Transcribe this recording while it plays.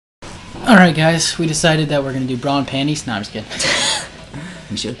Alright guys, we decided that we're gonna do bra and panties. No, I'm just kidding.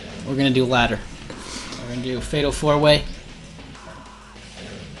 We should. We're gonna do ladder. We're gonna do fatal 4-way.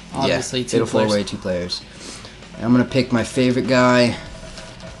 Obviously, yeah, fatal 4-way, 2 players. And I'm gonna pick my favorite guy.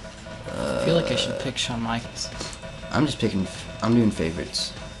 I feel like I should pick Shawn Michaels. I'm just picking. I'm doing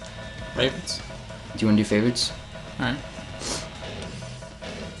favorites. Favorites? Do you want to do favorites? Alright.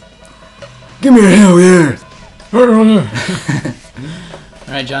 Give me a hell yeah!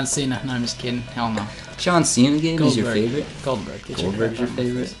 Alright, John Cena. No, I'm just kidding. Hell no. John Cena game is your favorite? Goldberg. Goldberg's your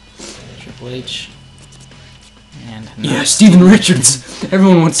favorite? Triple H. And no. Yeah, Steven Richards!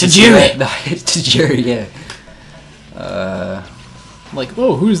 Everyone wants to Jerry! To Jerry, yeah. Like,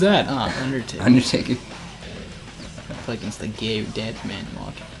 oh, who's that? Oh, Undertaker. Undertaker. Like against the gay dead man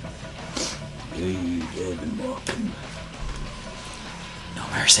walking. No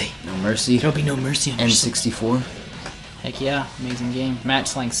mercy. No mercy. There'll be no mercy on N64. Heck yeah, amazing game.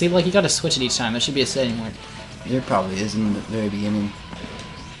 Match length. See, like you gotta switch it each time. There should be a setting where. There probably is in the very beginning.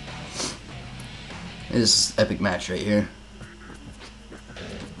 This is epic match right here.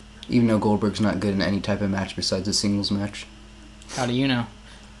 Even though Goldberg's not good in any type of match besides a singles match. How do you know?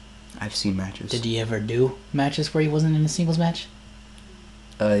 I've seen matches. Did he ever do matches where he wasn't in a singles match?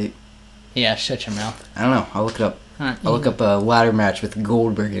 Yeah, shut your mouth. I don't know. I'll look it up. Right, I'll look up a ladder match with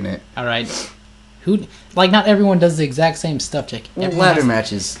Goldberg in it. Alright. Who? Like, not everyone does the exact same stuff, Jake. Well, ladder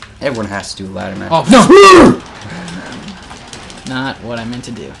matches. Everyone has to do a ladder match. Oh, no! Not what I meant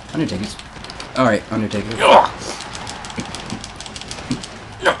to do. Undertaker's. Alright, Undertaker.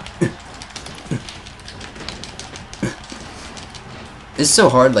 It's so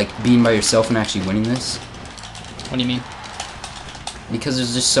hard, like, being by yourself and actually winning this. What do you mean? Because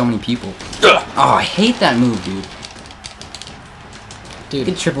there's just so many people. Oh, I hate that move, dude. Dude.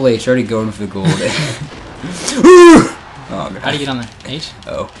 Get Triple H already going for the gold. Oh, God. How do you get on there? H?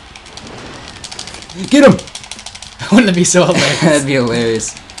 Oh. Get him! Wouldn't it be so hilarious? That'd be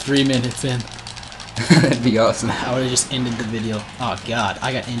hilarious. 3 minutes in. That'd be awesome. I would have just ended the video. Oh, God.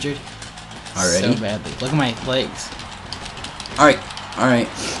 I got injured. Already? So badly. Look at my legs. Alright, alright.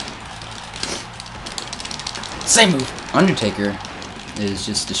 Same move. Undertaker is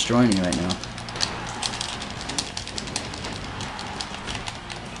just destroying me right now.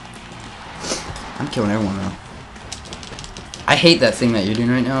 I'm killing everyone now. I hate that thing that you're doing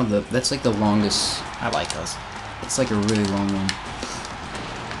right now. That's like the longest. I like those. It's like a really long one.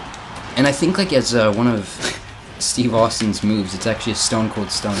 And I think like as one of Steve Austin's moves, it's actually a Stone Cold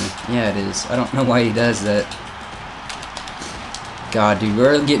Stunner. Yeah, it is. I don't know why he does that. God, dude,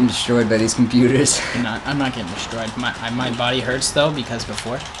 we're getting destroyed by these computers. I'm not getting destroyed. My body hurts though because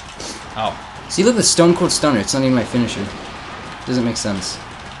before. Oh. See, look at the Stone Cold Stunner. It's not even my finisher. Doesn't make sense.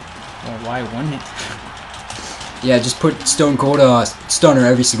 Well, why wouldn't it? Yeah, just put Stone Cold Stunner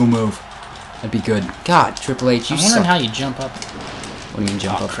every single move. That'd be good. God, Triple H, you I'm wondering suck. how you jump up. What do you mean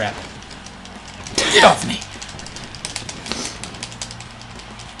jump Oh, up? crap. Get off me!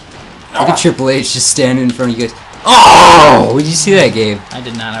 Look at Triple H just standing in front of you guys. Oh! Did you see that, Gabe? I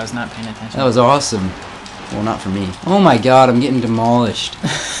did not. I was not paying attention. That was awesome. Well, not for me. Oh my God, I'm getting demolished.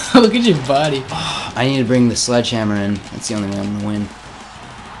 Look at your body. I need to bring the sledgehammer in. That's the only way I'm gonna win.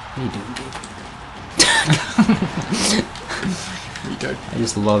 What are you doing, Gabe? I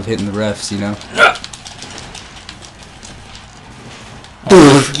just love hitting the refs, you know?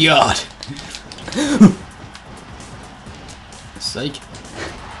 Oh, God. Psych.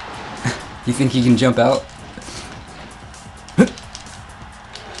 You think you can jump out?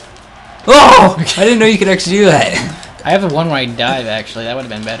 Oh! I didn't know you could actually do that. I have the one where I dive, actually. That would have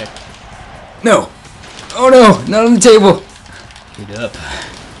been better. No. Oh no, not on the table. Get up.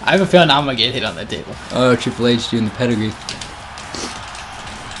 I have a feeling I'm going to get hit on that table. Oh, Triple H doing the pedigree.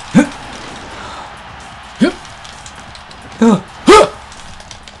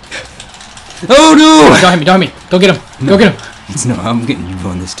 Oh no! Don't hit me, don't hit me. Go get him. No. Go get him. It's no, I'm getting you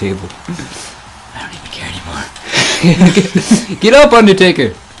on this table. I don't even care anymore. Get up,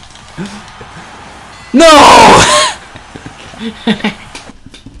 Undertaker! No!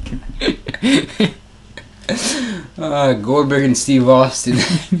 Goldberg and Steve Austin.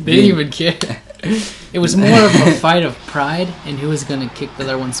 They didn't even care. It was more of a fight of pride and who was going to kick the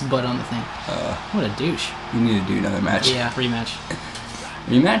other one's butt on the thing. What a douche. You need to do another match. Yeah, rematch.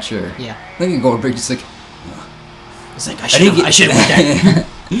 Rematch or? Yeah. Look at Goldberg just like... It's like, I should have won that.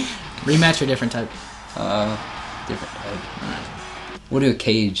 Rematch or different type? Different type. Alright. We'll do a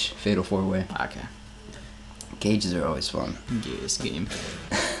cage fatal 4-way. Okay. Cages are always fun. Yes, game.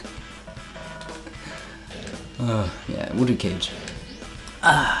 Yeah, we'll do cage.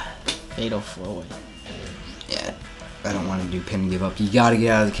 Fatal 4-way. Yeah. I don't want to do pin and give up. You gotta get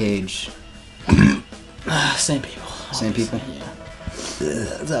out of the cage. Same people. Same people? Yeah.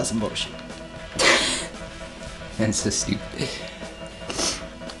 That's some bullshit. That's so stupid.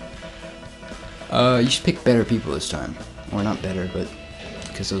 You should pick better people this time. Or not better, but...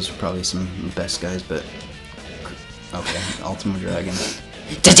 Because those are probably some of the best guys, but... Okay, Ultima Dragon.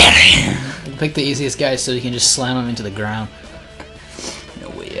 Pick the easiest guy so you can just slam him into the ground. No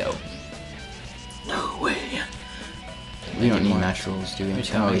way out. No way. We don't need match rules, do we?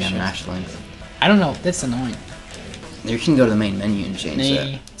 Oh yeah, match length. I don't know, that's annoying. You can go to the main menu and change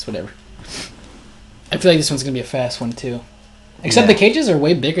that. It's whatever. I feel like this one's gonna be a fast one too. Except Yeah. the cages are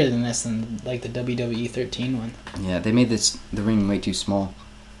way bigger than this, than like the WWE 13 one. Yeah, they made the ring way too small.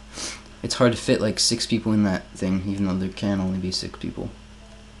 It's hard to fit like 6 people in that thing, even though there can only be 6 people.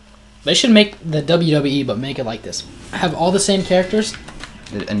 They should make the WWE, but make it like this. Have all the same characters.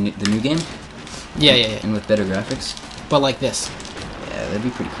 The new game? Yeah. And with better graphics? But like this. Yeah, that'd be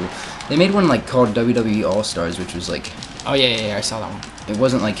pretty cool. They made one like called WWE All Stars, which was like... Oh yeah, I saw that one. It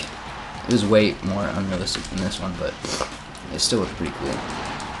wasn't like... It was way more unrealistic than this one, but it still looked pretty cool.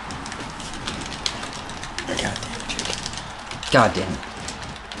 God damn it. God damn it.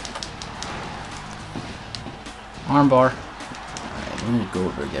 Armbar. Alright, when did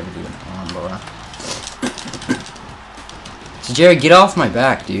Goldberg ever do an armbar? Tajiri, get off my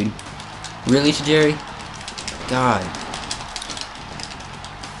back, dude. Really, Tajiri? God.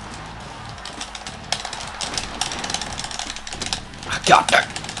 I got that.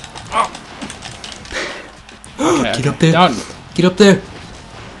 Okay, Get up there. Down. Get up there.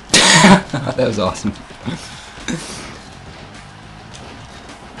 That was awesome.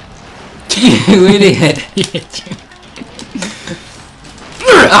 You idiot.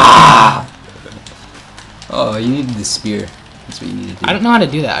 Ah! Oh, you needed the spear. That's what you needed to do. I don't know how to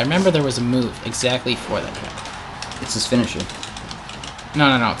do that. I remember there was a move exactly for that guy. It's his finisher.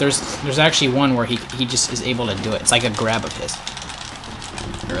 No. There's actually one where he just is able to do it. It's like a grab of his.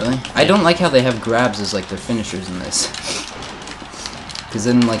 Really? I don't like how they have grabs as like their finishers in this. Because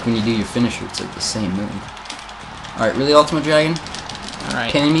then like when you do your finisher, it's like the same move. Alright, really, Ultima Dragon?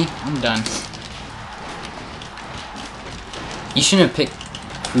 Alright. Kidding me? I'm done. You shouldn't have picked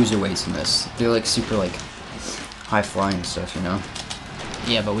cruiserweights in this. They're like super like high flying stuff, you know?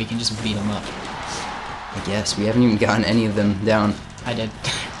 Yeah, but we can just beat him up. I guess. We haven't even gotten any of them down. I did.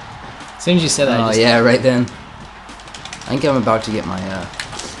 As soon as you said that, Oh, I just... yeah, right then. I think I'm about to get my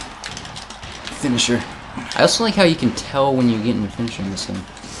finisher. I also like how you can tell when you're getting your finisher in this thing.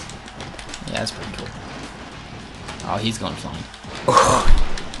 Yeah, that's pretty cool. Oh, he's going flying. Oh.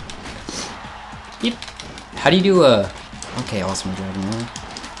 Yep. How do you do okay, Ultimate Dragon, really?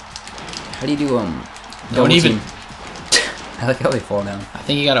 How do you do Don't double even. team? I like how they fall down. I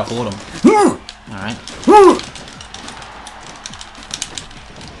think you gotta hold him. Alright.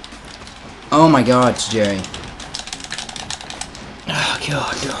 Oh my god, it's Jerry. Oh,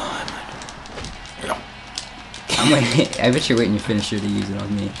 god damn. I'm waiting. I bet you're waiting your finisher to use it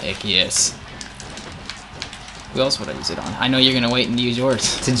on me. Heck yes. Who else would I use it on? I know you're gonna wait and use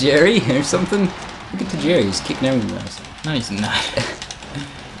yours. To Jerry or something? Look at the Jerry, he's kicking everything else. No, he's not.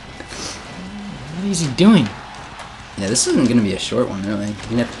 What is he doing? Yeah, this isn't gonna be a short one, really.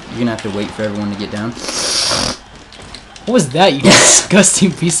 You're gonna have to wait for everyone to get down. What was that, you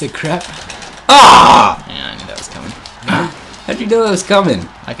disgusting piece of crap? Ah! Yeah, I knew that was coming. How'd you know that was coming?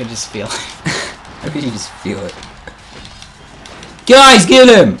 I could just feel it. How could you just feel it? Guys, get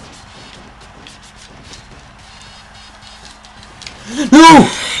him! No!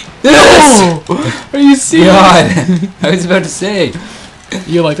 Yes! Are you serious? God! I was about to say.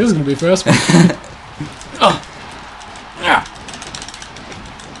 You're like, this is gonna be a fast one. Oh. Yeah.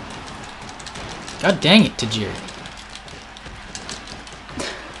 God dang it, Tajiri.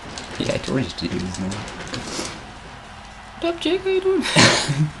 Yeah, I told you to do this now. What up, Jake? How you doing?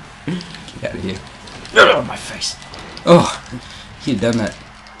 Get out of here. Oh, my face. Oh, you'd done that.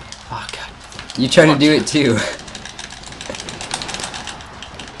 Oh, God. You tried to do it too.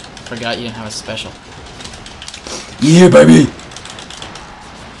 Forgot you didn't have a special. Yeah, baby!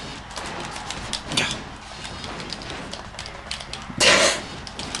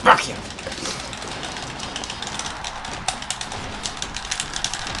 Rock you.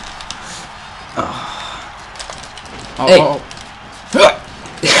 Oh, Hey. oh, oh.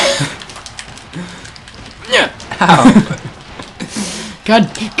 Ow.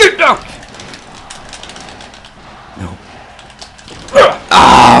 God, get down! No.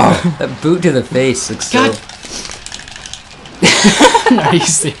 Oh, that boot to the face looks so... God. Are you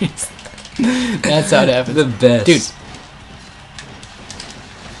serious? That's how it happens. The best. Dude.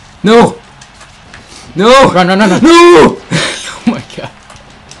 No! No! Run, run, run, run. No! Oh my god.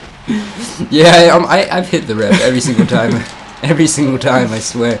 Yeah, I've hit the rep every single time. Every single time, I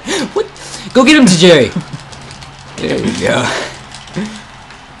swear. What? Go get him to Jerry. There you go.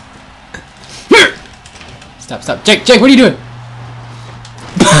 Stop, stop. Jake, Jake, what are you doing?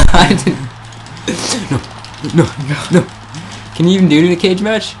 No. Can you even do it in a cage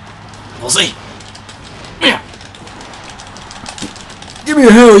match? We'll see. Give me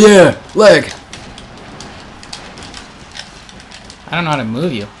a hell yeah! Leg! I don't know how to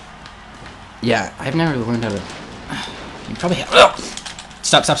move you. Yeah, I've never learned how to... You probably have.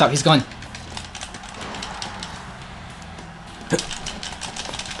 Stop, stop, stop. He's going.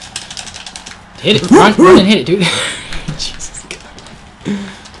 Hit it. Run, run and hit it, dude. Jesus God.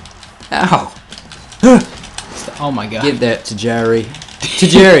 Ow! Oh my god. Give that to Jerry. To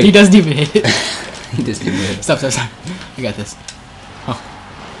Jerry! He doesn't even hit it. He doesn't even hit it. Stop, stop, stop. I got this. Oh.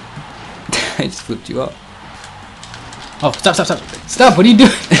 I just flipped you up. Oh, stop, stop, stop. Stop, what are you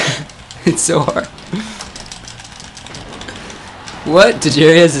doing? It's so hard. What?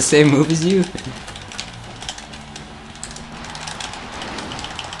 Tajiri has the same move as you?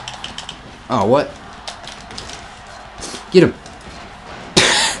 Oh, what? Get him.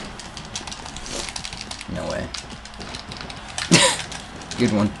 No way.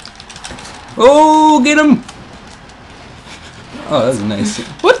 Good one. Oh, get him! Oh, that was nice.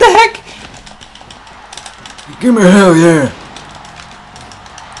 What the heck? Give me a hell yeah!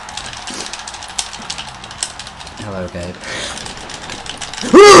 Hello, Gabe.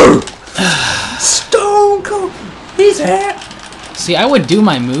 Stone Cold! He's here! See, I would do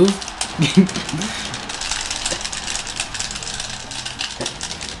my move.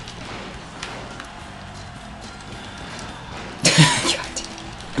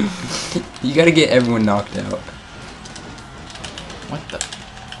 You gotta get everyone knocked out. What the?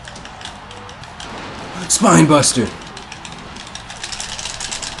 Spine Buster!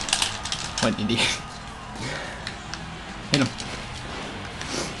 What did he? Hit him.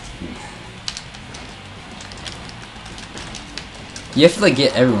 You have to like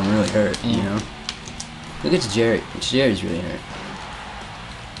get everyone really hurt, Yeah. you know? Look at Jerry. Jerry's really hurt.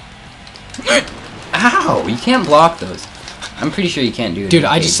 Ow! You can't block those. I'm pretty sure you can't do it. Dude,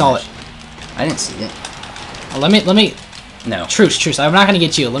 I just saw it. I didn't see it. Let me. No. Truce, truce. I'm not gonna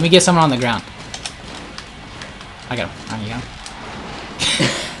get you. Let me get someone on the ground. I got him. Oh, you got him.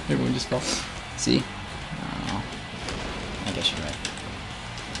 Everyone just fell. See? Oh. I guess you're right.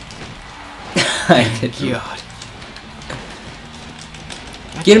 I did. God.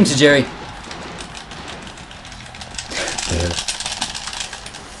 Get him to Jerry.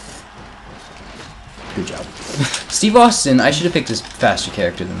 Good job. Steve Austin, I should have picked a faster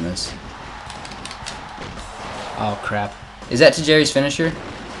character than this. Oh crap. Is that to Jerry's finisher?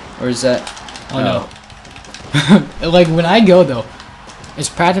 Or is that... Oh no. Like when I go though, it's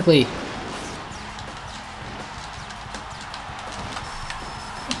practically...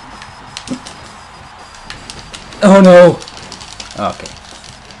 Oh no! Oh, okay.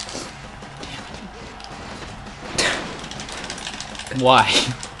 Why?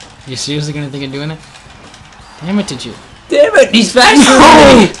 You seriously gonna think of doing it? Damn it, did you? Damn it! He's faster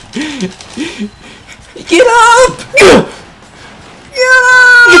than me! Get up! Get up!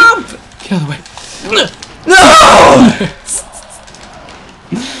 Get out of the way. No!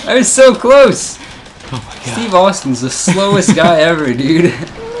 I was so close. Oh my god. Steve Austin's the slowest guy ever, dude.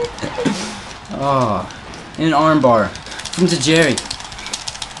 Oh, in an armbar. From to Jerry.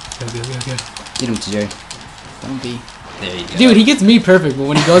 Go, go, go, go. Get him to Jerry. Don't be. There you go. Dude, he gets me perfect, but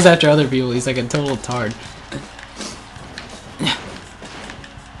when he goes after other people, he's like a total tard.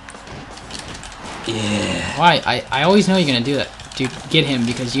 Yeah. Why? I always know you're gonna do that. Dude, get him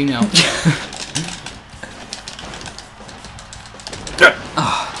because you know.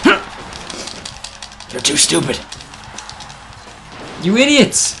 You're too stupid. You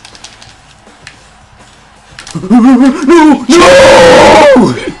idiots! No!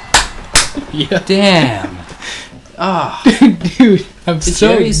 Yeah. Damn. Ah. Dude, I'm so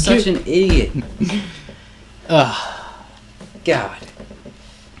Jerry's such an idiot. Ugh. God.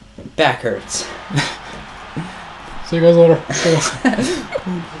 Back hurts. See you guys later.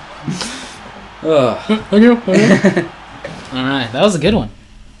 Ugh. Okay. Alright, that was a good one.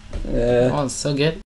 Oh, it's so good.